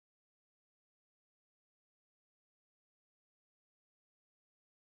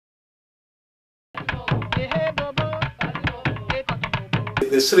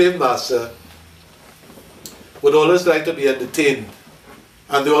the slave master would always like to be entertained.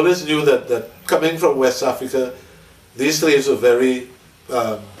 And they always knew that coming from West Africa, these slaves were very,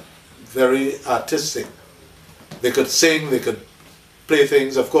 very artistic. They could sing, they could play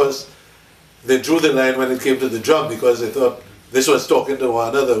things. Of course, they drew the line when it came to the drum because they thought this was talking to one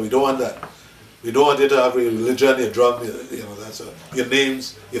another. We don't want that. We don't want you to have a religion, your drum, you know, that's your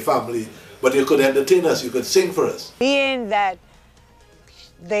names, your family. But you could entertain us, you could sing for us. Being that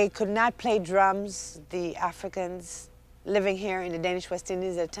they could not play drums, the Africans living here in the Danish West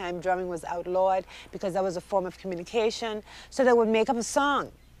Indies at the time, drumming was outlawed because that was a form of communication. So they would make up a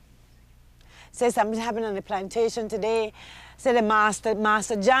song. Say something happened on the plantation today. Say the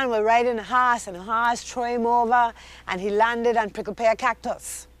Master John was riding a horse and the horse threw him over and he landed on prickle pear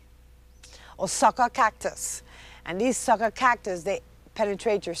cactus or sucker cactus. And these sucker cactus, they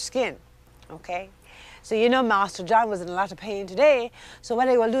penetrate your skin, okay? So you know Master John was in a lot of pain today, so what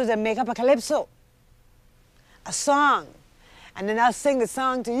they will do is they make up a calypso, a song, and then I'll sing the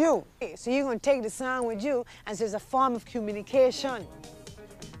song to you. So you're going to take the song with you, and so it's a form of communication.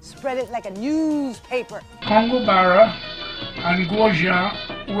 Spread it like a newspaper. Congo Barra and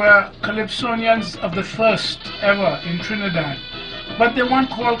Goja were Calypsonians of the first ever in Trinidad. But they weren't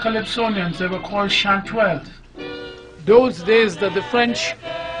called Calypsonians, they were called Chantuels. Those days that the French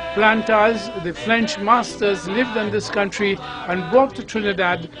planters, the French masters lived in this country and brought to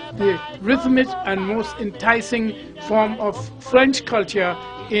Trinidad the rhythmic and most enticing form of French culture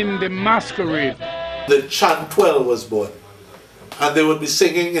in the masquerade. The Chantuel was born, and they would be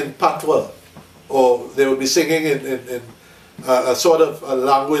singing in patois, or they would be singing in a sort of a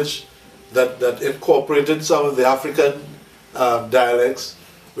language that incorporated some of the African dialects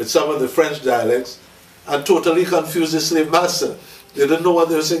with some of the French dialects, and totally confused the slave master. They didn't know what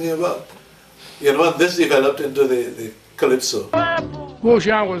they were singing about. You know, and this developed into the calypso.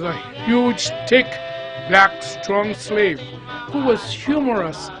 Goja was a huge, thick, black, strong slave who was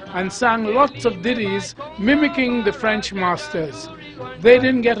humorous and sang lots of ditties mimicking the French masters. They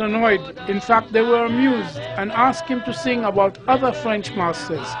didn't get annoyed. In fact, they were amused and asked him to sing about other French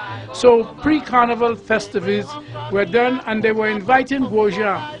masters. So pre-carnival festivities were done and they were inviting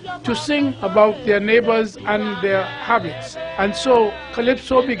Goja to sing about their neighbors and their habits. And so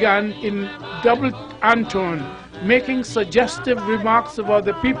calypso began in double antone, making suggestive remarks about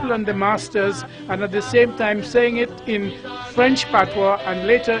the people and the masters, and at the same time saying it in French patois and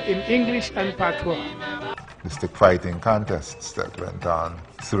later in English and patois. The stick fighting contests that went on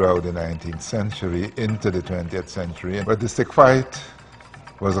throughout the 19th century into the 20th century. But the stick fight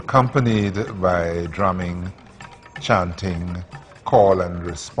was accompanied by drumming, chanting, call and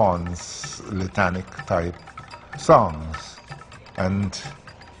response, litanic type songs. And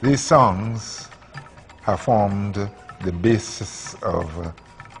these songs have formed the basis of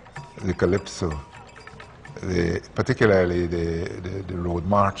the calypso, particularly the road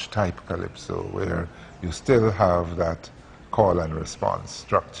march type calypso, where you still have that call and response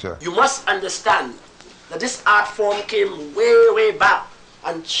structure. You must understand that this art form came way, way back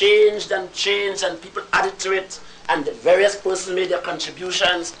and changed and changed, and people added to it, and the various persons made their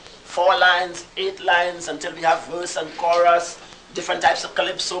contributions, 4 lines, 8 lines, until we have verse and chorus, different types of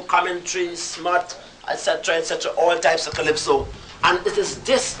calypso, commentary, smut, etc., all types of calypso. And it is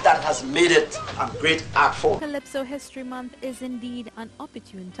this that has made it a great art form. Calypso History Month is indeed an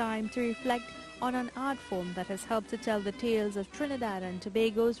opportune time to reflect on an art form that has helped to tell the tales of Trinidad and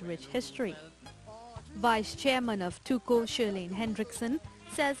Tobago's rich history. Vice Chairman of TUCO, Shirlene Hendrickson,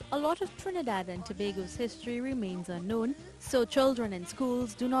 says a lot of Trinidad and Tobago's history remains unknown, so children in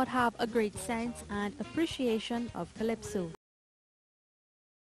schools do not have a great sense and appreciation of calypso.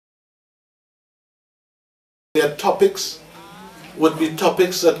 Their topics would be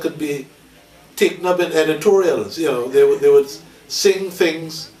topics that could be taken up in editorials. You know, they would sing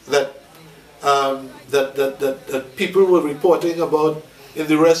things that that people were reporting about in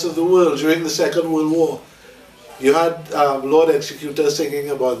the rest of the world during the Second World War. You had Lord Executor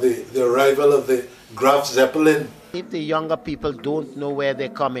singing about the arrival of the Graf Zeppelin. If the younger people don't know where they're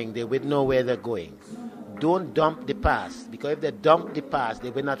coming, they will know where they're going. Don't dump the past, because if they dump the past,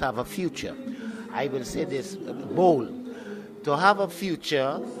 they will not have a future. I will say this bold. To have a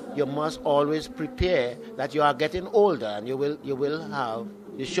future, you must always prepare that you are getting older, and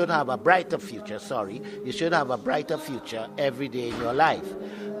you should have a brighter future, You should have a brighter future every day in your life.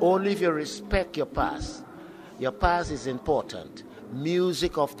 Only if you respect your past. Your past is important.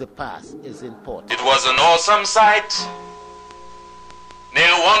 Music of the past is important. It was an awesome sight.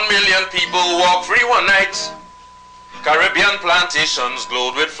 Near 1 million people walked free one night. Caribbean plantations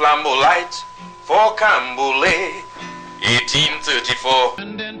glowed with flambeau light. For Cambule, 1834.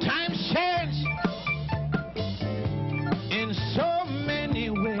 And then times change in so many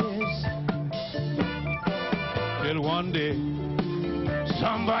ways. Till one day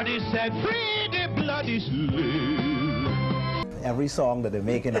somebody said, free the bloody slave. Every song that they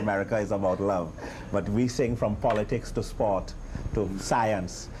make in America is about love, but we sing from politics to sport to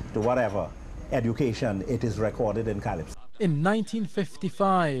science to whatever, education, it is recorded in Calypso. In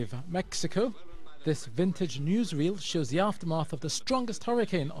 1955, Mexico, this vintage newsreel shows the aftermath of the strongest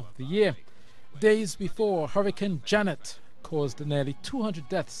hurricane of the year. Days before, Hurricane Janet caused nearly 200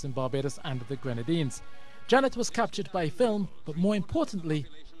 deaths in Barbados and the Grenadines. Janet was captured by film, but more importantly,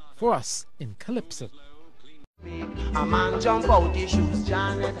 for us, in Calypso. A man jump out his shoes,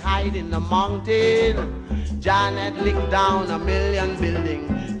 Janet hide in the mountain. Janet licked down 1,000,000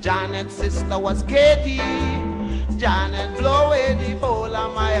 buildings. Janet's sister was Katie. Janet blow away the whole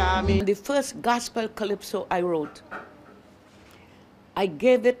of Miami. The first gospel calypso I wrote, I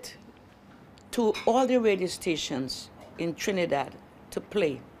gave it to all the radio stations in Trinidad to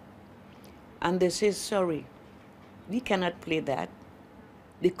play. And they say, sorry, we cannot play that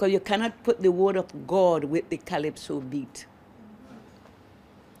because you cannot put the word of God with the calypso beat.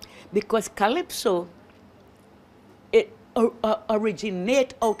 Because calypso, it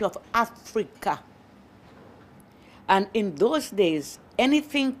originates out of Africa. And in those days,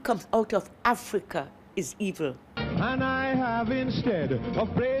 anything comes out of Africa is evil. And I have instead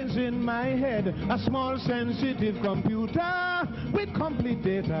of brains in my head a small sensitive computer with complete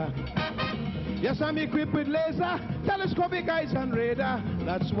data. Yes, I'm equipped with laser, telescopic eyes and radar.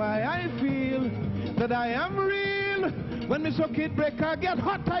 That's why I feel that I am real. When Miss Kid Breaker get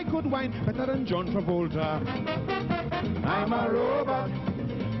hot, I could whine better than John Travolta. I'm a robot,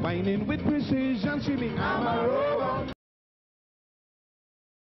 whining with precision, screaming, I'm a robot.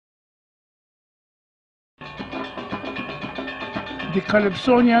 The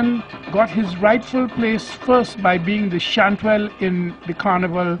Calypsonian got his rightful place first by being the chantwell in the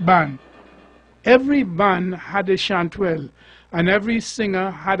carnival band. Every band had a chantwell, and every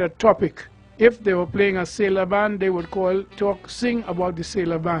singer had a topic. If they were playing a sailor band, they would sing about the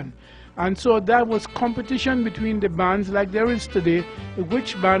sailor band. And so that was competition between the bands like there is today,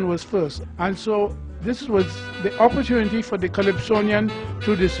 which band was first. And so this was the opportunity for the Calypsonian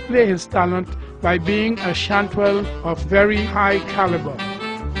to display his talent by being a chantwell of very high caliber.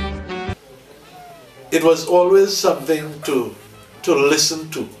 It was always something to listen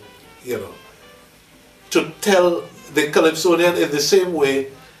to, you know, to tell the Calypsonian in the same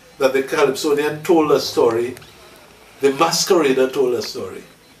way that the Calypsonian told a story, the masquerader told a story,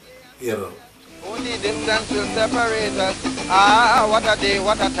 you know. Only distance will separate us. Ah, what a day,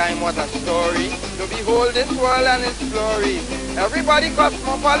 what a time, what a story. To behold this world and its glory. Everybody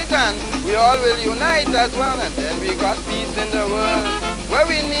cosmopolitan, we all will unite as one. And then we got peace in the world, where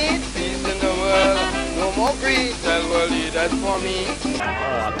we need peace in the world. No more greed, tell world leaders for me.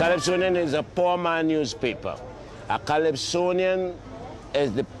 A Calypsonian is a poor man newspaper. A Calypsonian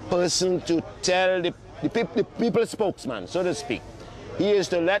is the person to tell the people's spokesman, so to speak. He is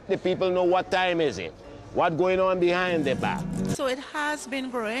to let the people know what time is it, what's going on behind their back. So it has been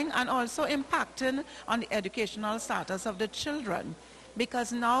growing and also impacting on the educational status of the children,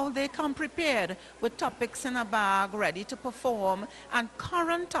 because now they come prepared with topics in a bag, ready to perform, and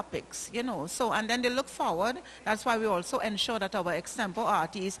current topics, you know. So, and then they look forward. That's why we also ensure that our extempo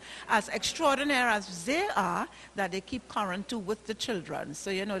artists, as extraordinary as they are, that they keep current too with the children. So,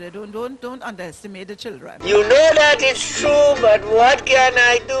 you know, they don't underestimate the children. You know that it's true, but what can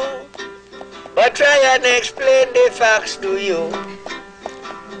I do? But try and explain the facts to you.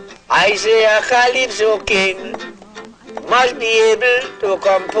 I say a Calypso king must be able to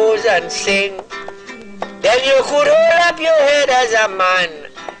compose and sing. Then you could hold up your head as a man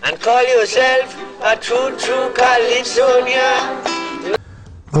and call yourself a true Calypsonian.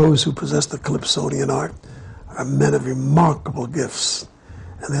 Those who possess the Calypsonian art are men of remarkable gifts,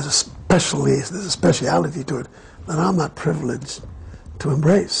 and there's a speciality to it that I'm not privileged to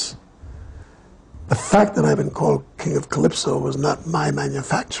embrace. The fact that I've been called King of Calypso was not my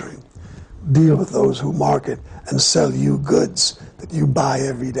manufacturing. Deal with those who market and sell you goods that you buy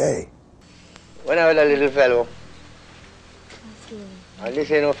every day. When I was a little fellow, and this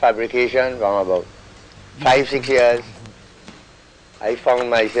ain't no fabrication, from about 5-6 years, I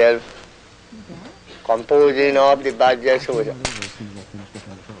found myself composing up the badges so I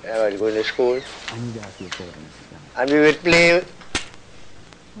was going to school. And we would play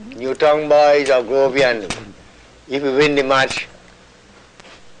Newtown Boys or Grovian. If we win the match,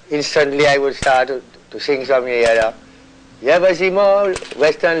 instantly I would start to sing something here. You ever see more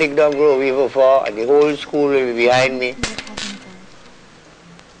Western Lickdown Grove before, and the whole school will be behind me.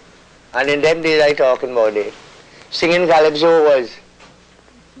 And in them days I talking about it. Singing calypso was,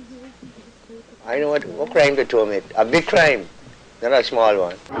 I know what crime to term it, a big crime, not a small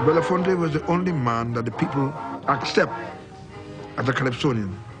one. Belafonte was the only man that the people accept as a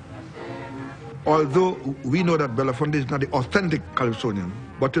calypsonian. Although we know that Belafonte is not the authentic calypsonian,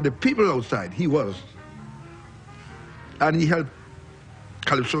 but to the people outside, he was. And he helped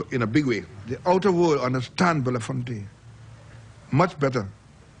calypso in a big way. The outer world understand Belafonte much better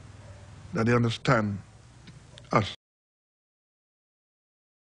than they understand us.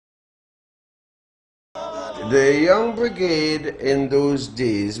 The Young Brigade in those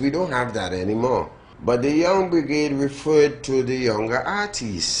days, we don't have that anymore. But the Young Brigade referred to the younger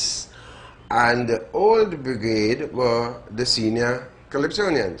artists. And the Old Brigade were the senior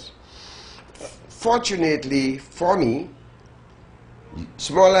calypsonians. Fortunately for me,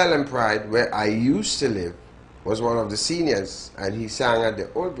 Small Island Pride, where I used to live, was one of the seniors, and he sang at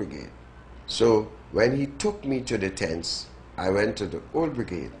the Old Brigade. So when he took me to the tents, I went to the Old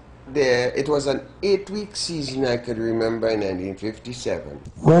Brigade. There, it was an 8-week season I could remember in 1957.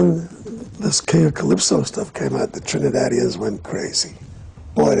 When this King of Calypso stuff came out, the Trinidadians went crazy.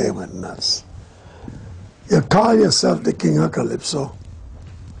 Boy, they went nuts. You call yourself the King of Calypso,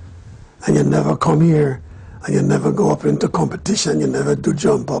 and you never come here, and you never go up into competition, you never do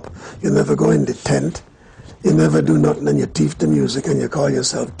jump up, you never go in the tent, you never do nothing, and you teach the music, and you call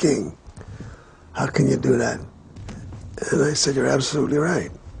yourself king. How can you do that? And I said, you're absolutely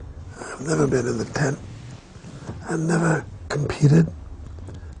right. I've never been in the tent. I never competed,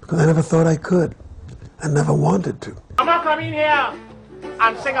 because I never thought I could. I never wanted to. I'm not coming here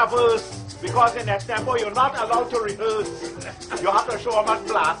and sing a verse, because in extempo you're not allowed to rehearse. You have to show how much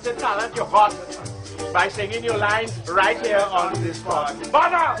blasted talent you got by singing your lines right here on this spot.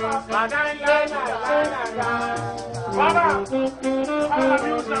 Baba! Baba!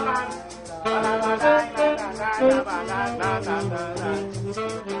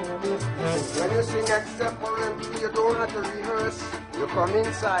 When you sing extempo, you don't have to rehearse. You come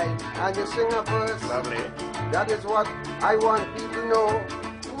inside and you sing a verse. Lovely. That is what I want people to know.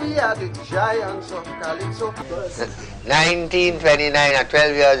 We are the giants of Calypso. 1929 at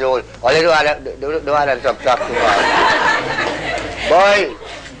 12 years old. Only do I subtract too far. Boy,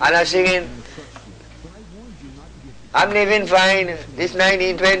 and I'm singing. I'm living fine. This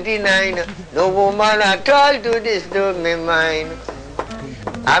 1929. No woman at all to disturb me mind.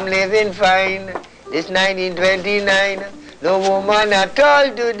 I'm living fine. This 1929. No woman at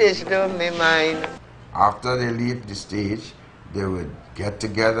all to disturb me mind. After they leave the stage, they would get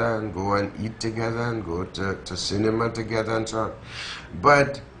together and go and eat together and go to cinema together and so on.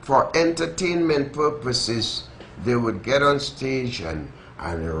 But for entertainment purposes, they would get on stage and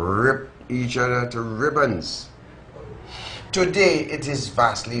rip each other to ribbons. Today, it is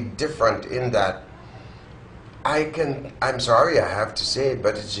vastly different in that I'm sorry I have to say it,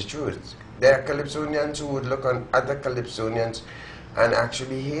 but it's the truth. There are Calypsonians who would look on other Calypsonians and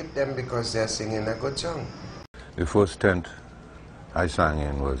actually hate them because they're singing a good song. The first tent I sang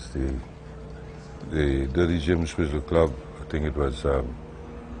in was the Dirty Jim's Whistle Club. I think it was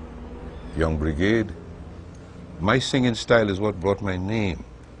Young Brigade. My singing style is what brought my name.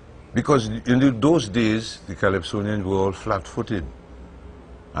 Because in those days, the Calypsonians were all flat-footed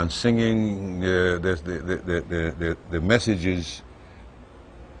and singing the messages,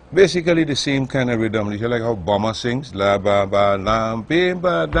 basically the same kind of rhythm. You like how Bomber sings, la ba ba lam bim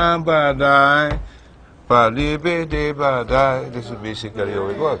ba dam ba die. This is basically how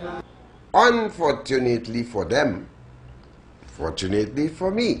it was. Unfortunately for them, fortunately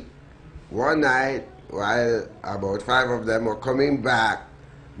for me, one night while about 5 of them were coming back,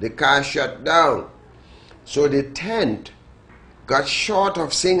 the car shut down. So the tent got short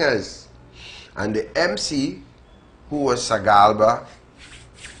of singers. And the MC, who was Sagalba,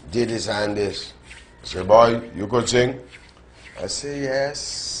 did his hand this. Say, boy, you could sing? I say, yes,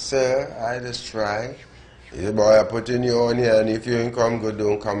 sir, I just try. He said, boy, I put in your own here, and if you ain't come good,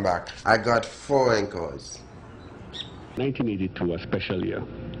 don't come back. I got 4 encores. 1982 was a special year.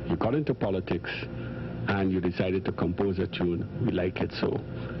 You got into politics, and you decided to compose a tune. We like it so.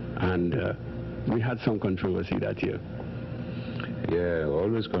 And we had some controversy that year. Yeah,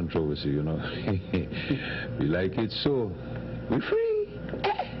 always controversy, you know. We like it so. We're free.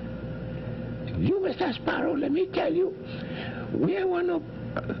 You, Mr. Sparrow, let me tell you, we want to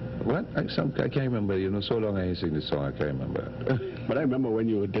What? I can't remember. You know, so long I ain't sing this song, I can't remember. But I remember when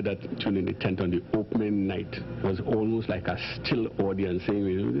you did that tune in the tent on the opening night, it was almost like a still audience saying,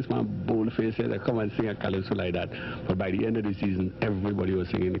 you know, this man bold face said, come and sing a calypso like that. But by the end of the season, everybody was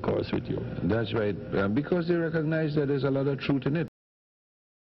singing the chorus with you. That's right, because they recognize that there's a lot of truth in it.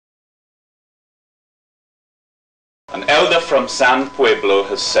 An elder from San Pueblo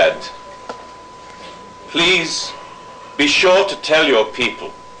has said, "Please be sure to tell your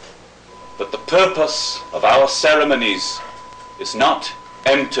people that the purpose of our ceremonies is not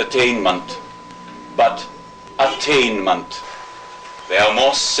entertainment, but attainment. They are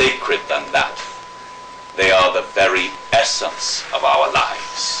more sacred than that. They are the very essence of our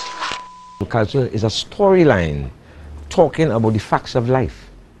lives." Culture is a storyline talking about the facts of life.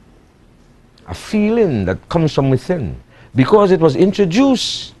 A feeling that comes from within, because it was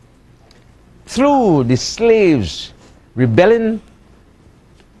introduced through the slaves rebelling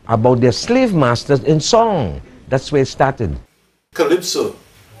about their slave masters in song. That's where it started. Calypso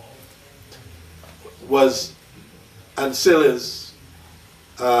was, and still is,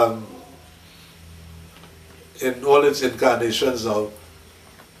 in all its incarnations now,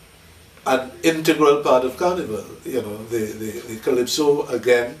 an integral part of Carnival. You know, the Calypso,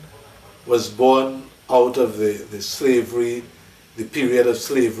 again, was born out of the slavery, the period of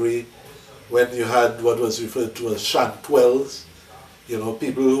slavery, when you had what was referred to as chantwells, you know,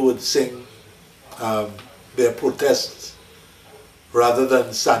 people who would sing their protests rather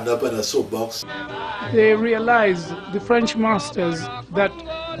than stand up in a soapbox. They realized, the French masters, that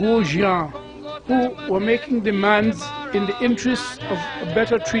Goujian, who were making demands in the interest of a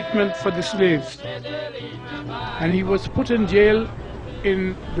better treatment for the slaves. And he was put in jail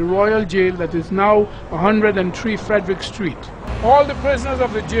in the royal jail that is now 103 Frederick Street. All the prisoners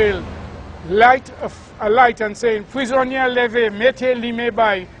of the jail light a light and saying, "Prisonnier levez, mettez l'ime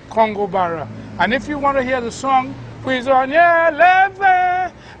by Congo Barra." And if you want to hear the song, "Prisonnier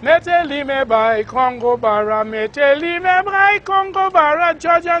levez, mettez l'ime by Congo Barra, mettez l'ime by Congo Barra,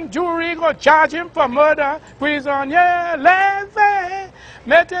 judge and jury go charge him for murder. Prisonnier levez,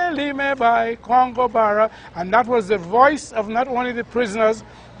 mettez l'ime by Congo Barra." And that was the voice of not only the prisoners,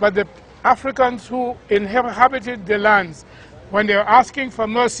 but the Africans who inhabited the lands when they were asking for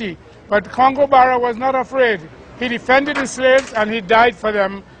mercy. But Congo Barra was not afraid. He defended the slaves and he died for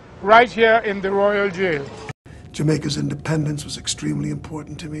them right here in the royal jail. Jamaica's independence was extremely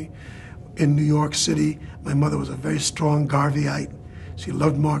important to me. In New York City, my mother was a very strong Garveyite. She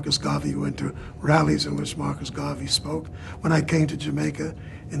loved Marcus Garvey. We went to rallies in which Marcus Garvey spoke. When I came to Jamaica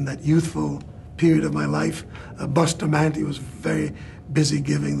in that youthful period of my life, Bustamante was very busy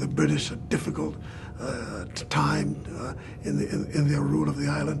giving the British a difficult time in their rule of the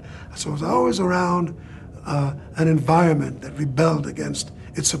island. So I was always around an environment that rebelled against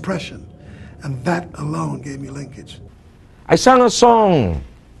its suppression. And that alone gave me linkage. I sang a song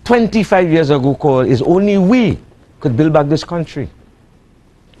 25 years ago called "It's Only We Could Build Back This Country,"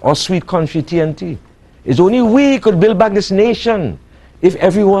 or "Sweet Country TNT." It's only we could build back this nation if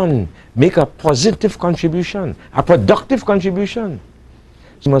everyone make a positive contribution, a productive contribution.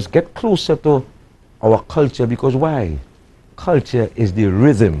 We must get closer to our culture, because why? Culture is the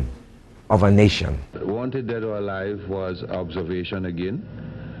rhythm of a nation. Wanted Dead or Alive was observation again.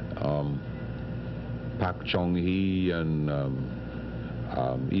 Pak Chung-hee and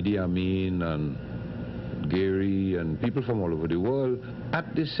Idi Amin and Gary and people from all over the world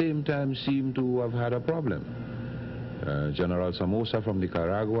at the same time seem to have had a problem. General Somoza from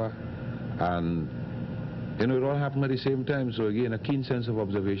Nicaragua, and you know, it all happened at the same time. So again, a keen sense of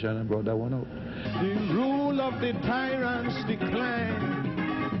observation, and brought that one out. The rule of the tyrants declined.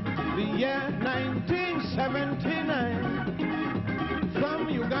 The year 1979. From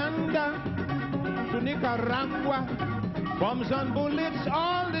Uganda to Nicaragua, bombs and bullets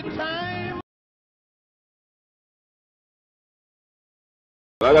all the time.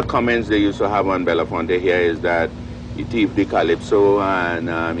 One of the comments they used to have on Belafonte here is that he thieved the calypso and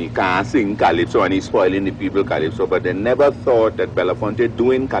he can't sing calypso and he's spoiling the people calypso, but they never thought that Belafonte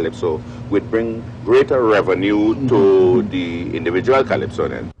doing calypso would bring greater revenue to the individual calypso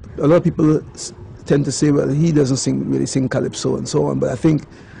then. A lot of people tend to say, well, he doesn't really sing calypso and so on, but I think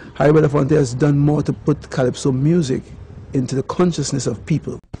Harry Belafonte has done more to put calypso music into the consciousness of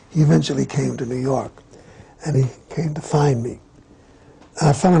people. He eventually came to New York, and he came to find me. And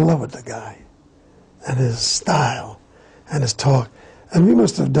I fell in love with the guy, and his style, and his talk. And we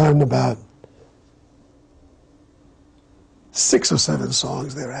must have done about 6 or 7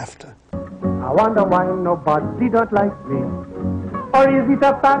 songs thereafter. I wonder why nobody don't like me. Or is it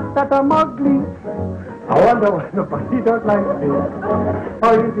a fact that I'm ugly? I wonder why nobody don't like me.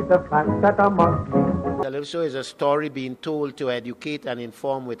 Or is it the fact that I'm Muslim? Calypso is a story being told to educate and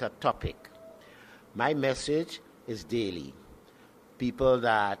inform with a topic. My message is daily. People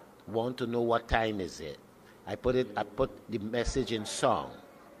that want to know what time is it, I put the message in song.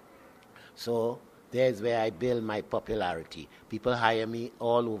 So there's where I build my popularity. People hire me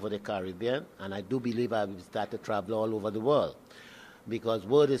all over the Caribbean, and I do believe I will start to travel all over the world, because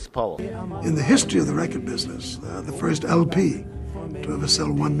word is power. In the history of the record business, the first LP to ever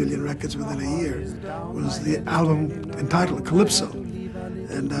sell 1 million records within a year was the album entitled Calypso.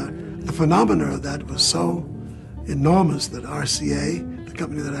 And the phenomena of that was so enormous that RCA, the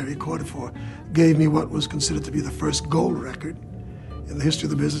company that I recorded for, gave me what was considered to be the first gold record in the history of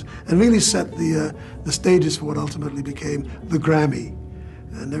the business, and really set the stages for what ultimately became the Grammy.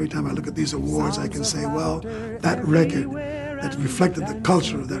 And every time I look at these awards, I can say, well, that record that reflected the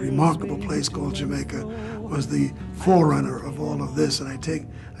culture of that remarkable place called Jamaica was the forerunner of all of this, and I take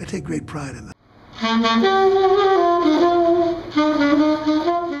great pride in that.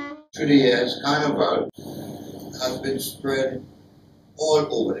 Through the years, Carnival has been spread all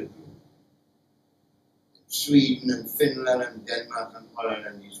over the globe. Sweden and Finland and Denmark and Holland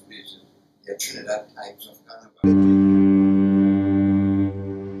and these places, there are Trinidad types of Carnival.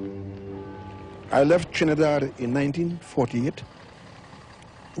 I left Trinidad in 1948,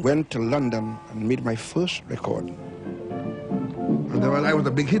 went to London and made my first record. And I was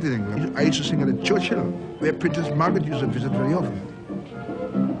a big hit in England. I used to sing at the Churchill, where Princess Margaret used to visit very often.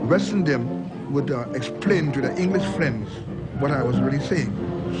 West Indian would explain to the English friends what I was really saying.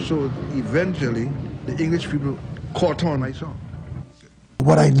 So eventually, the English people caught on my song.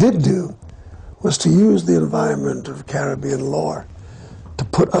 What I did do was to use the environment of Caribbean lore to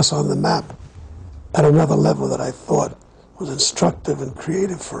put us on the map at another level that I thought was instructive and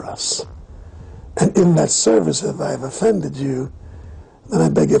creative for us. And in that service, if I have offended you, then I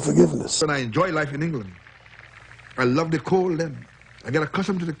beg your forgiveness. And I enjoy life in England. I love the cold then. I get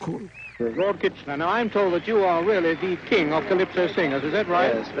accustomed to the cold. Lord Kitchener, now I'm told that you are really the king of calypso singers, is that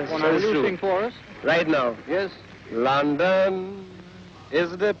right? Yes, that's Will you sing for us? Right now. Yes. London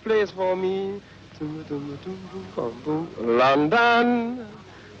is the place for me. London,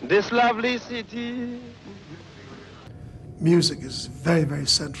 this lovely city. Music is very, very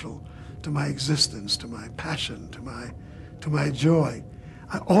central to my existence, to my passion, to my joy.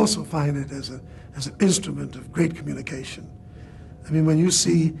 I also find it as an instrument of great communication. I mean, when you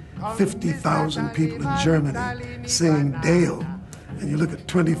see 50,000 people in Germany singing Deo, and you look at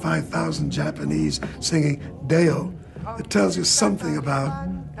 25,000 Japanese singing Deo, it tells you something about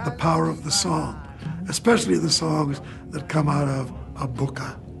the power of the song, especially the songs that come out of a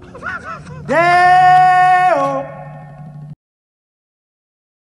buka.